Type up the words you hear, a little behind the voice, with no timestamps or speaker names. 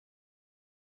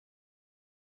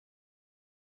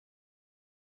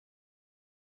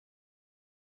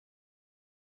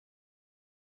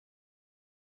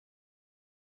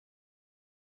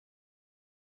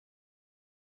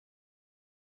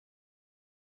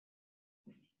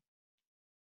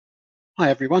Hi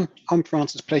everyone, I'm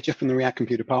Francis Pledger from the React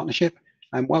Computer Partnership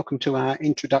and welcome to our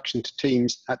introduction to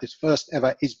Teams at this first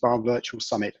ever ISBA Virtual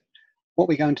Summit. What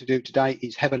we're going to do today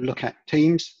is have a look at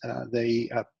Teams,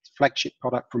 the flagship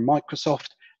product from Microsoft,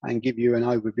 and give you an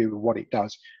overview of what it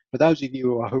does. For those of you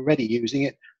who are already using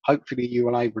it, hopefully you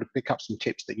will be able to pick up some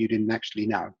tips that you didn't actually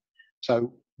know.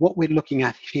 So what we're looking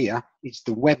at here is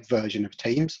the web version of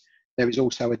Teams. There is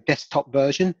also a desktop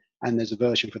version, and there's a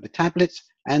version for the tablets,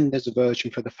 and there's a version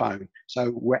for the phone.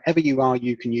 So wherever you are,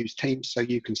 you can use Teams so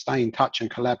you can stay in touch and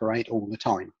collaborate all the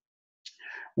time.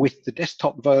 With the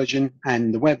desktop version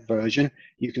and the web version,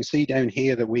 you can see down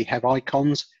here that we have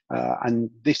icons, and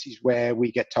this is where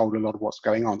we get told a lot of what's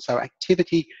going on. So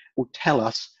activity will tell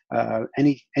us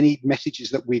any messages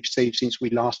that we've received since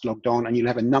we last logged on, and you'll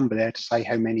have a number there to say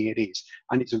how many it is.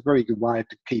 And it's a very good way of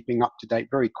keeping up to date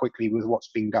very quickly with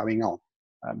what's been going on.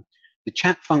 The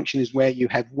chat function is where you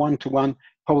have one-to-one,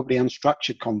 probably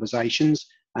unstructured conversations,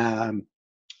 and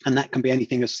that can be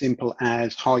anything as simple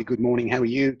as, hi, good morning, how are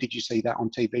you? Did you see that on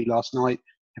TV last night?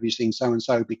 Have you seen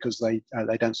so-and-so because they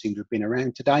don't seem to have been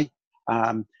around today?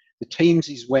 The Teams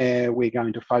is where we're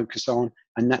going to focus on,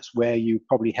 and that's where you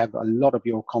probably have a lot of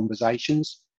your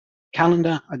conversations.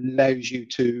 Calendar allows you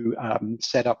to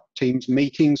set up Teams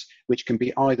meetings, which can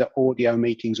be either audio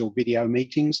meetings or video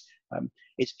meetings.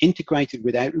 It's integrated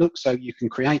with Outlook, so you can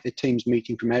create a Teams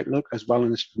meeting from Outlook as well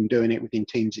as from doing it within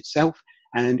Teams itself.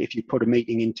 And if you put a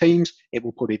meeting in Teams, it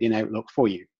will put it in Outlook for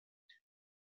you.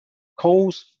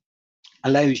 Calls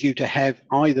allows you to have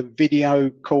either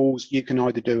video calls. You can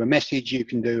either do a message, you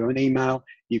can do an email,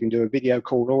 you can do a video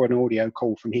call or an audio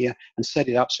call from here and set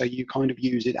it up so you kind of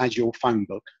use it as your phone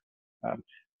book.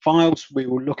 Files we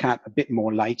will look at a bit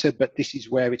more later, but this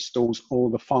is where it stores all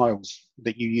the files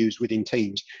that you use within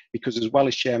Teams, because as well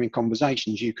as sharing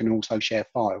conversations, you can also share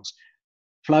files.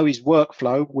 Flow is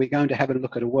workflow. We're going to have a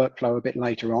look at a workflow a bit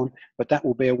later on, but that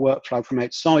will be a workflow from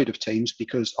outside of Teams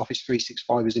because Office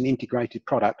 365 is an integrated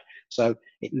product, so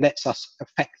it lets us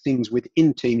affect things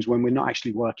within Teams when we're not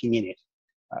actually working in it.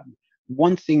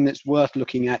 One thing that's worth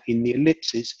looking at in the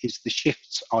ellipses is the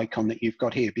shifts icon that you've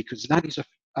got here, because that is a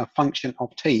function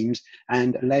of Teams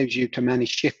and allows you to manage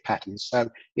shift patterns. So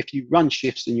if you run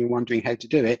shifts and you're wondering how to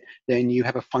do it, then you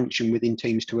have a function within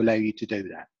Teams to allow you to do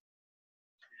that.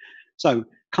 So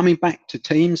coming back to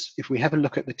Teams, if we have a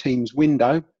look at the Teams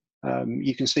window,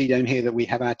 you can see down here that we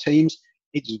have our Teams.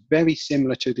 It's very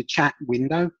similar to the chat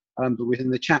window, but within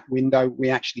the chat window, we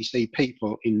actually see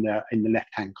people in the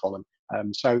left-hand column.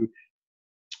 So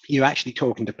you're actually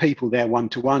talking to people there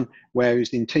one-to-one, whereas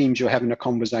in Teams, you're having a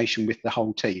conversation with the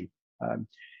whole team.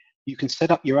 You can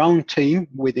set up your own team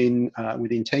within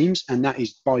Teams, and that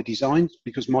is by design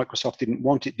because Microsoft didn't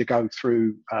want it to go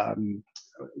through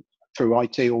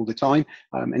IT all the time,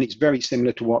 and it's very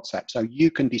similar to WhatsApp. So you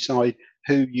can decide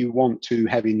who you want to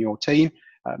have in your team.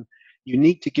 You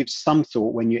need to give some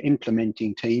thought when you're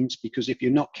implementing Teams, because if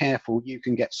you're not careful, you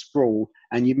can get sprawled,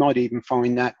 and you might even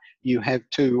find that you have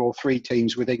 2 or 3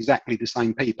 teams with exactly the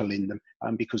same people in them,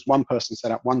 because one person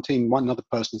set up one team, one other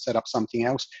person set up something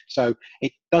else. So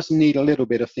it does need a little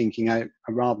bit of thinking out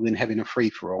rather than having a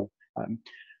free-for-all.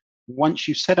 Once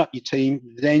you set up your team,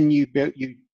 then you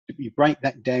break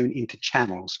that down into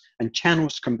channels, and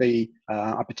channels can be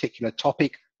a particular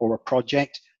topic or a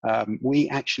project. We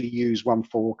actually use one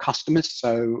for customers,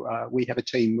 so we have a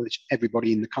team which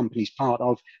everybody in the company is part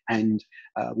of, and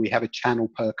we have a channel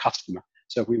per customer.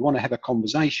 So if we want to have a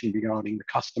conversation regarding the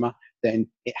customer, then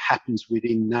it happens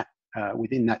within that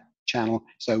channel,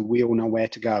 so we all know where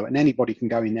to go, and anybody can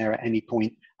go in there at any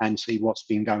point and see what's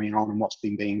been going on and what's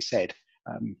been being said.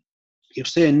 You'll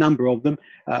see a number of them.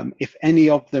 If any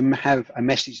of them have a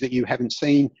message that you haven't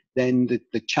seen, then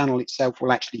the channel itself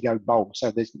will actually go bold.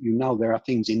 So there are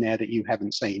things in there that you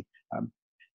haven't seen.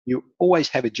 You always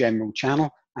have a general channel,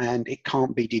 and it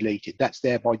can't be deleted. That's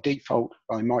there by default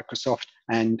by Microsoft,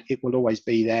 and it will always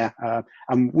be there.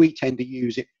 And we tend to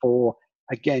use it for,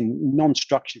 again,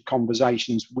 non-structured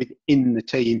conversations within the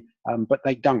team, but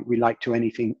they don't relate to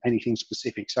anything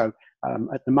specific. So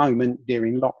at the moment,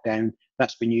 during lockdown,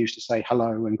 that's been used to say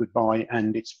hello and goodbye,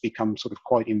 and it's become sort of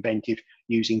quite inventive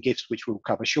using GIFs, which we'll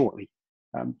cover shortly.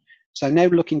 So now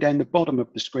looking down the bottom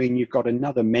of the screen, you've got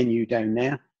another menu down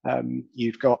there.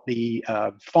 You've got the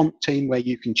font team where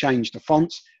you can change the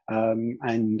fonts,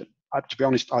 and to be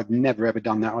honest, I've never ever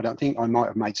done that. I don't think. I might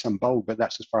have made some bold, but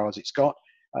that's as far as it's got.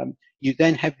 You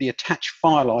then have the attach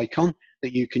file icon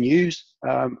that you can use,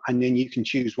 and then you can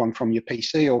choose one from your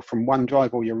PC or from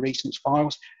OneDrive or your recent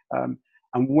files.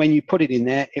 And when you put it in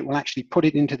there, it will actually put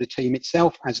it into the team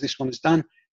itself, as this one has done.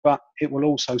 but it will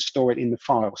also store it in the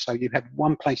file. So you have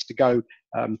one place to go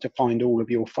to find all of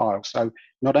your files. So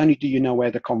not only do you know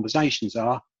where the conversations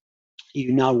are,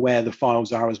 you know where the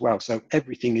files are as well. So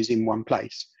everything is in one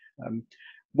place.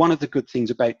 One of the good things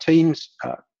about Teams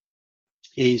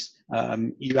is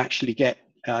you actually get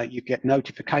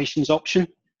notifications option,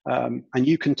 and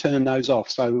you can turn those off.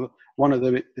 So one of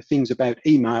the things about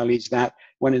email is that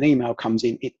when an email comes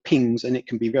in, it pings, and it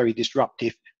can be very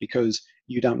disruptive because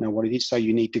you don't know what it is, so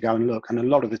you need to go and look. And a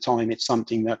lot of the time it's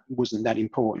something that wasn't that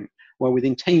important. Well,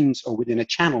 within Teams, or within a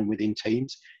channel within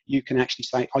Teams, you can actually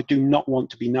say, I do not want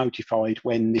to be notified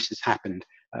when this has happened.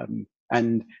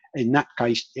 And in that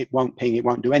case, it won't ping, it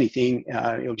won't do anything.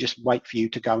 It'll just wait for you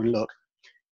to go and look.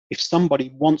 If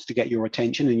somebody wants to get your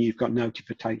attention and you've got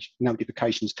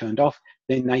notifications turned off,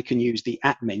 then they can use the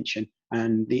 @ mention.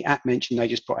 And the @ mention, they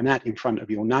just put an @ in front of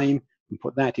your name and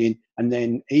put that in. And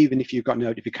then even if you've got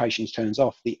notifications turned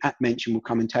off, the @ mention will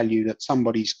come and tell you that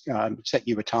somebody's set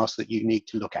you a task that you need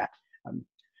to look at.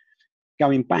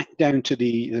 Going back down to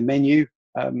the menu,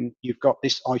 you've got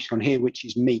this icon here, which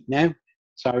is Meet Now.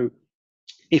 So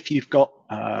if you've got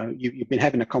you've been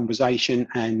having a conversation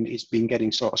and it's been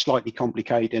getting sort of slightly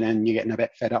complicated and you're getting a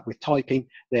bit fed up with typing,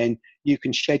 then you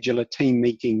can schedule a team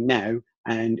meeting now,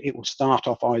 and it will start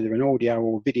off either an audio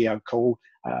or video call,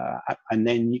 and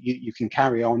then you can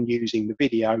carry on using the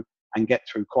video and get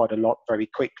through quite a lot very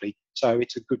quickly. So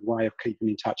it's a good way of keeping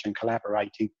in touch and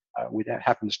collaborating without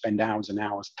having to spend hours and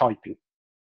hours typing.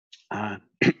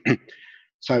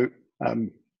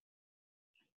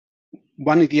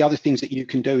 One of the other things that you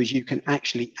can do is you can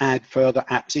actually add further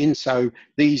apps in. So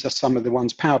these are some of the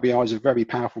ones. Power BI is a very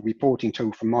powerful reporting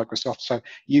tool from Microsoft. So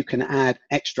you can add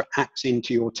extra apps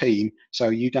into your team, so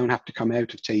you don't have to come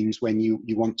out of Teams when you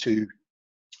want to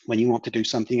do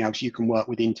something else. You can work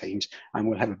within Teams, and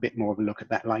we'll have a bit more of a look at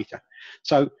that later.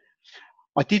 So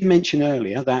I did mention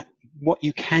earlier that what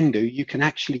you can do, you can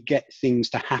actually get things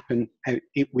to happen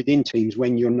within Teams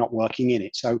when you're not working in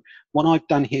it. So what I've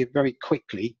done here very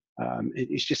quickly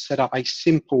is just set up a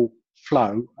simple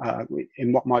flow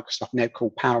in what Microsoft now call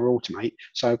Power Automate.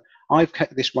 So I've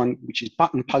kept this one, which is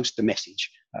button post a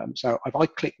message. So if I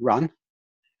click run,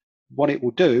 what it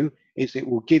will do is it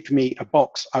will give me a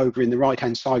box over in the right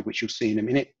hand side, which you'll see in a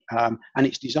minute, and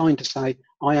it's designed to say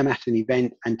I am at an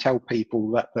event and tell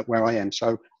people that where I am.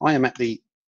 So I am at the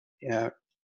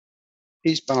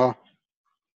ISBA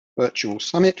Virtual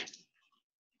Summit,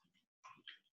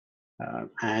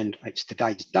 and it's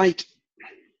today's date,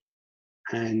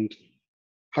 and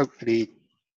hopefully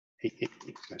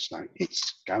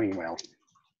it's going well.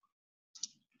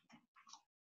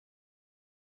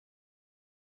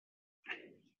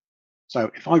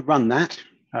 So if I run that,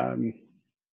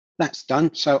 that's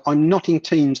done. So I'm not in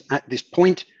Teams at this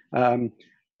point,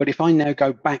 but if I now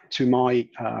go back to my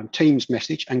Teams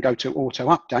message and go to auto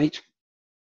update,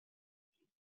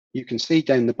 you can see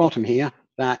down the bottom here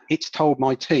that it's told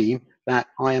my team that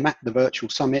I am at the virtual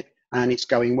summit and it's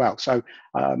going well. So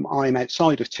I'm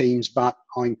outside of Teams, but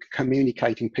I'm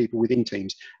communicating people within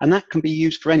Teams. And that can be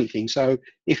used for anything. So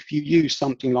if you use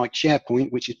something like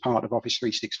SharePoint, which is part of Office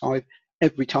 365,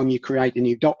 every time you create a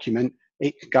new document,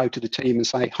 it could go to the team and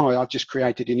say, hi, I've just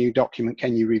created a new document,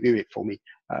 can you review it for me?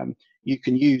 You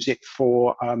can use it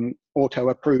for auto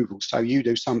approval. So you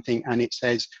do something and it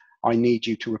says, I need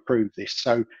you to approve this.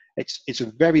 So it's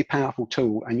a very powerful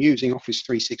tool, and using Office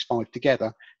 365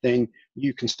 together, then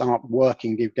you can start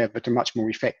working together much more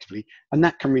effectively. And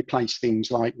that can replace things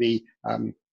like the,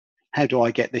 how do I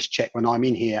get this checked when I'm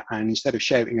in here? And instead of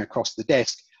shouting across the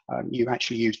desk, you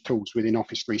actually use tools within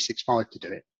Office 365 to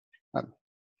do it.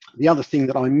 The other thing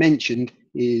that I mentioned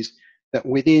is that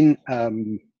within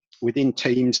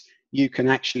Teams, you can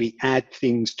actually add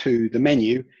things to the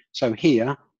menu. So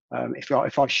here,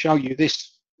 if I show you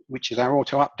this, which is our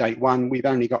auto update one, we've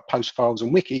only got post files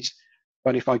and wikis.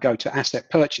 But if I go to asset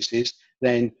purchases,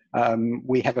 then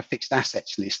we have a fixed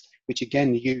assets list, which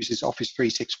again uses Office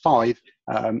 365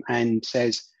 and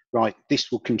says, right,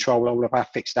 this will control all of our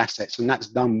fixed assets, and that's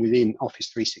done within Office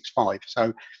 365.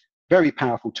 So very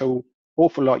powerful tool,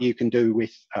 awful lot you can do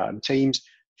with Teams,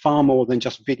 far more than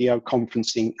just video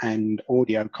conferencing and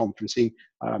audio conferencing,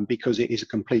 because it is a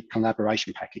complete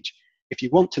collaboration package. If you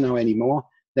want to know any more,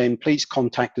 then please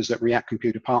contact us at React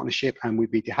Computer Partnership, and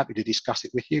we'd be happy to discuss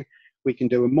it with you. We can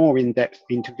do a more in-depth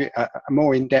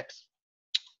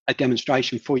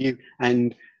demonstration for you,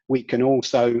 and we can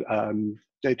also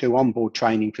do onboard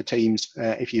training for Teams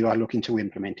if you are looking to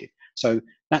implement it. So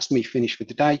that's me finished for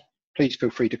today. Please feel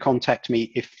free to contact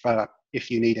me if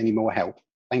you need any more help.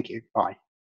 Thank you. Bye.